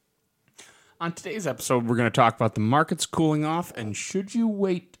On today's episode, we're going to talk about the markets cooling off and should you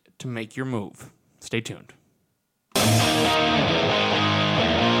wait to make your move. Stay tuned.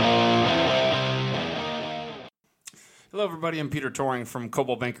 Hello, everybody. I'm Peter Toring from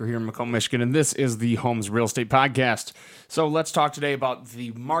Coldwell Banker here in Macomb, Michigan, and this is the Homes Real Estate Podcast. So let's talk today about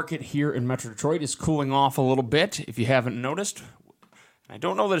the market here in Metro Detroit is cooling off a little bit. If you haven't noticed, I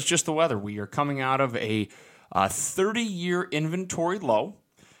don't know that it's just the weather. We are coming out of a 30-year inventory low,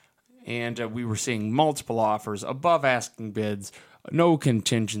 and we were seeing multiple offers, above asking bids, no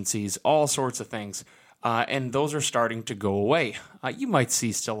contingencies, all sorts of things. And those are starting to go away. You might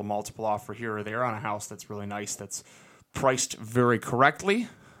see still a multiple offer here or there on a house that's really nice, that's priced very correctly,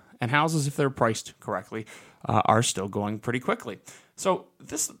 and houses, if they're priced correctly, are still going pretty quickly. So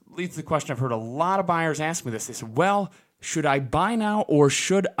this leads to the question I've heard a lot of buyers ask me this. They said, well, should I buy now or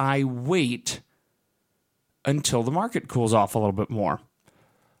should I wait until the market cools off a little bit more?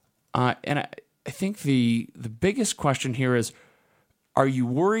 And I think the biggest question here is, are you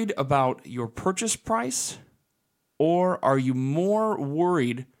worried about your purchase price, or are you more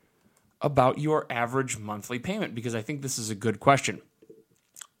worried about your average monthly payment? Because I think this is a good question.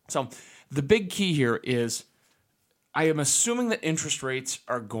 So the big key here is I am assuming that interest rates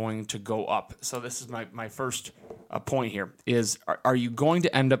are going to go up. So this is my first point here is, are you going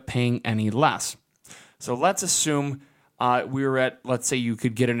to end up paying any less? So let's assume we're at, let's say you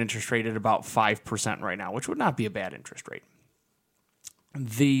could get an interest rate at about 5% right now, which would not be a bad interest rate.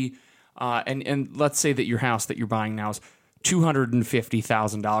 And let's say that your house that you're buying now is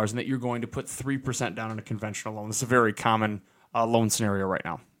 $250,000 and that you're going to put 3% down on a conventional loan. This is a very common loan scenario right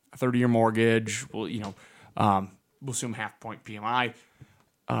now. A 30-year mortgage, we'll assume half-point PMI.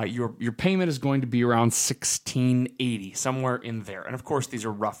 Your payment is going to be around $1,680, somewhere in there. And of course, these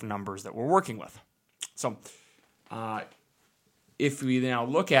are rough numbers that we're working with. So if we now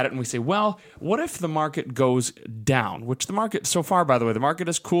look at it and we say, well, what if the market goes down? Which the market, so far, by the way, the market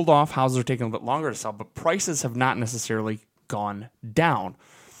has cooled off. Houses are taking a bit longer to sell, but prices have not necessarily gone down.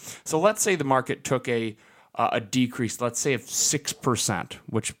 So let's say the market took a decrease, let's say of 6%,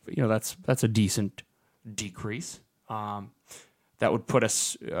 which that's a decent decrease. That would put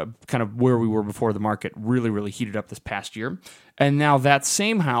us kind of where we were before the market really, really heated up this past year. And now that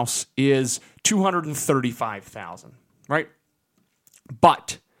same house is $235,000, right?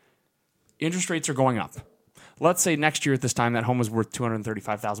 But interest rates are going up. Let's say next year at this time that home was worth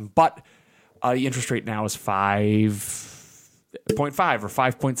 $235,000, but the interest rate now is 5.5 or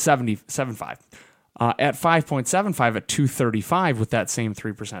 5.75. At 5.75 at $235 with that same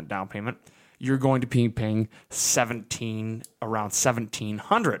 3% down payment, you're going to be paying around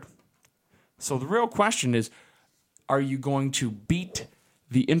 $1,700. So the real question is, are you going to beat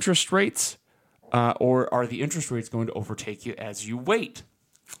the interest rates, or are the interest rates going to overtake you as you wait?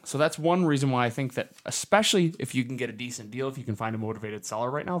 So that's one reason why I think that, especially if you can get a decent deal, if you can find a motivated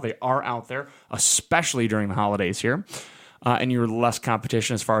seller right now, they are out there, especially during the holidays here, and you're less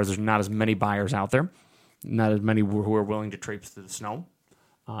competition as far as there's not as many buyers out there, not as many who are willing to traipse through the snow.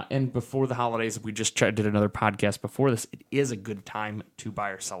 And before the holidays, we just did another podcast before this, it is a good time to buy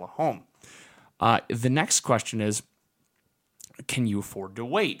or sell a home. The next question is, can you afford to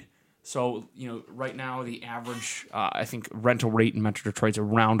wait? So, right now the average, I think, rental rate in Metro Detroit is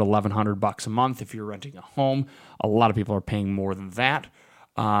around $1,100 a month. If you're renting a home, a lot of people are paying more than that.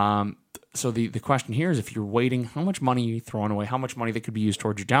 So the question here is, if you're waiting, how much money are you throwing away? How much money that could be used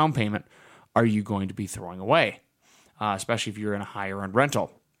towards your down payment are you going to be throwing away? Especially if you're in a higher end rental.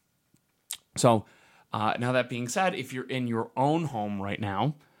 So now that being said, if you're in your own home right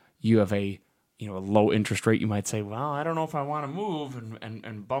now, you have a low interest rate, you might say, well, I don't know if I want to move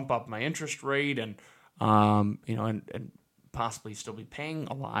and bump up my interest rate and possibly still be paying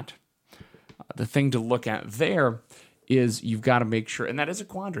a lot. The thing to look at there is you've got to make sure, and that is a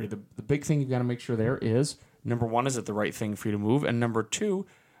quandary. The big thing you've got to make sure there is, number one, is it the right thing for you to move? And number two,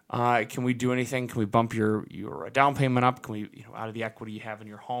 can we do anything? Can we bump your down payment up? Can we, out of the equity you have in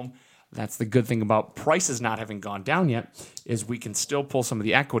your home? That's the good thing about prices not having gone down yet, is we can still pull some of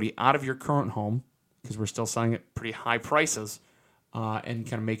the equity out of your current home because we're still selling at pretty high prices, and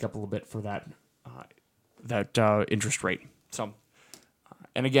kind of make up a little bit for that interest rate. So,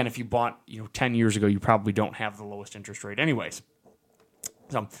 and again, if you bought 10 years ago, you probably don't have the lowest interest rate anyways.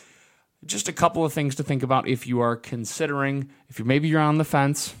 So, just a couple of things to think about if you are considering, maybe you're on the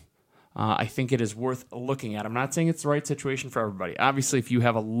fence. I think it is worth looking at. I'm not saying it's the right situation for everybody. Obviously, if you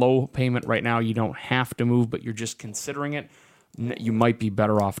have a low payment right now, you don't have to move, but you're just considering it, you might be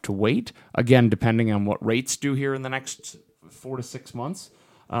better off to wait. Again, depending on what rates do here in the next 4 to 6 months.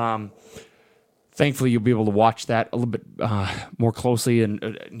 The Thankfully, you'll be able to watch that a little bit more closely, and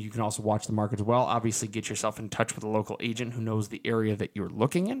you can also watch the market as well. Obviously, get yourself in touch with a local agent who knows the area that you're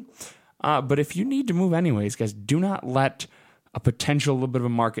looking in. But if you need to move anyways, guys, do not let a potential little bit of a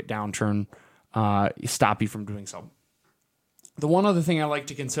market downturn stop you from doing so. The one other thing I like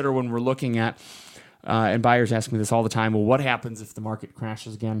to consider when we're looking at, and buyers ask me this all the time, well, what happens if the market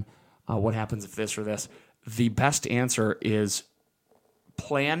crashes again? What happens if this or this? The best answer is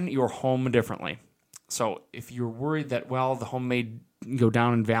plan your home differently. So if you're worried that, well, the home may go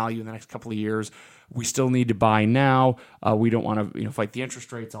down in value in the next couple of years, we still need to buy now. We don't want to fight the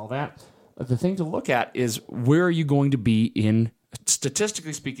interest rates, all that. The thing to look at is where are you going to be in,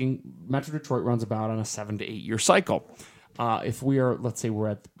 statistically speaking, Metro Detroit runs about on a 7 to 8 year cycle. If we are, let's say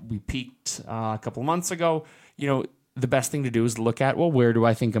we peaked a couple of months ago, the best thing to do is look at, well, where do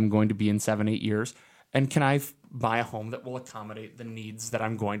I think I'm going to be in 7, 8 years? And can I buy a home that will accommodate the needs that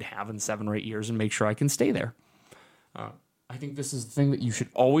I'm going to have in 7 or 8 years and make sure I can stay there? I think this is the thing that you should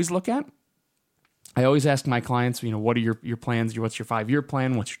always look at. I always ask my clients, what are your plans? What's your 5-year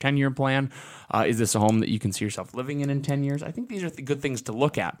plan? What's your 10-year plan? Is this a home that you can see yourself living in 10 years? I think these are the good things to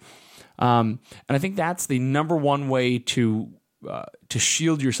look at. And I think that's the number one way to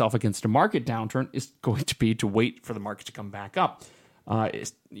shield yourself against a market downturn is going to be to wait for the market to come back up.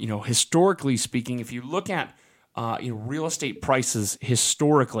 Historically speaking, if you look at real estate prices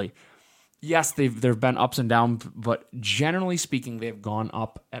historically, yes, there have been ups and downs, but generally speaking, they've gone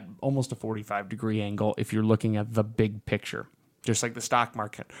up at almost a 45-degree angle if you're looking at the big picture, just like the stock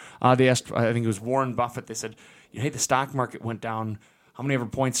market. They asked, I think it was Warren Buffett, they said, hey, the stock market went down how many ever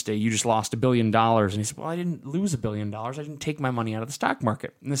points today? You just lost $1 billion. And he said, well, I didn't lose $1 billion. I didn't take my money out of the stock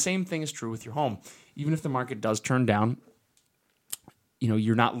market. And the same thing is true with your home. Even if the market does turn down,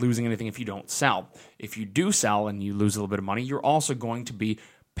 you're not losing anything if you don't sell. If you do sell and you lose a little bit of money, you're also going to be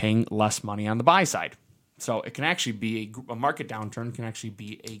paying less money on the buy side. So it can actually be a market downturn can actually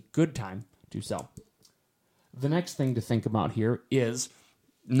be a good time to sell. The next thing to think about here is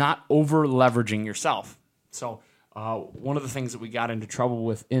not over leveraging yourself. So one of the things that we got into trouble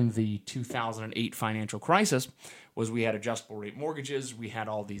with in the 2008 financial crisis was we had adjustable rate mortgages. We had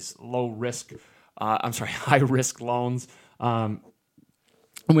all these high risk loans.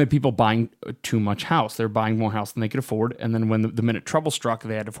 And we had people buying too much house. They're buying more house than they could afford. And then when the minute trouble struck,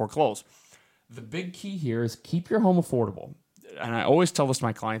 they had to foreclose. The big key here is keep your home affordable. And I always tell this to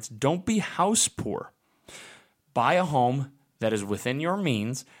my clients, don't be house poor. Buy a home that is within your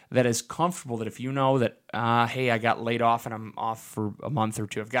means, that is comfortable, that if you know that, hey, I got laid off and I'm off for a month or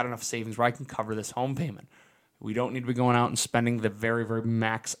two, I've got enough savings where I can cover this home payment. We don't need to be going out and spending the very, very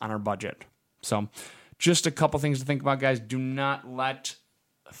max on our budget. So just a couple things to think about, guys. Do not let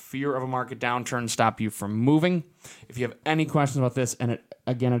fear of a market downturn stop you from moving. If you have any questions about this, and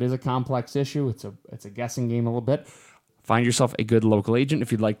it is a complex issue, it's a guessing game a little bit, find yourself a good local agent.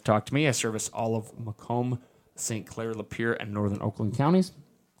 If you'd like to talk to me, I service all of Macomb, St. Clair, Lapeer, and Northern Oakland counties.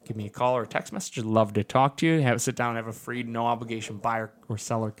 Give me a call or a text message. I'd love to talk to you. Sit down and have a free, no-obligation buyer or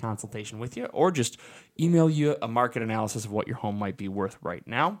seller consultation with you, or just email you a market analysis of what your home might be worth right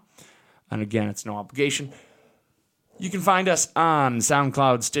now. And again, it's no obligation. You can find us on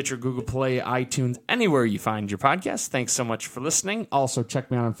SoundCloud, Stitcher, Google Play, iTunes, anywhere you find your podcast. Thanks so much for listening. Also,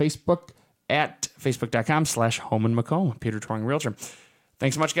 check me out on Facebook at facebook.com/Home in Macomb, Peter Touring Realtor.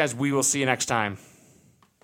 Thanks so much, guys. We will see you next time.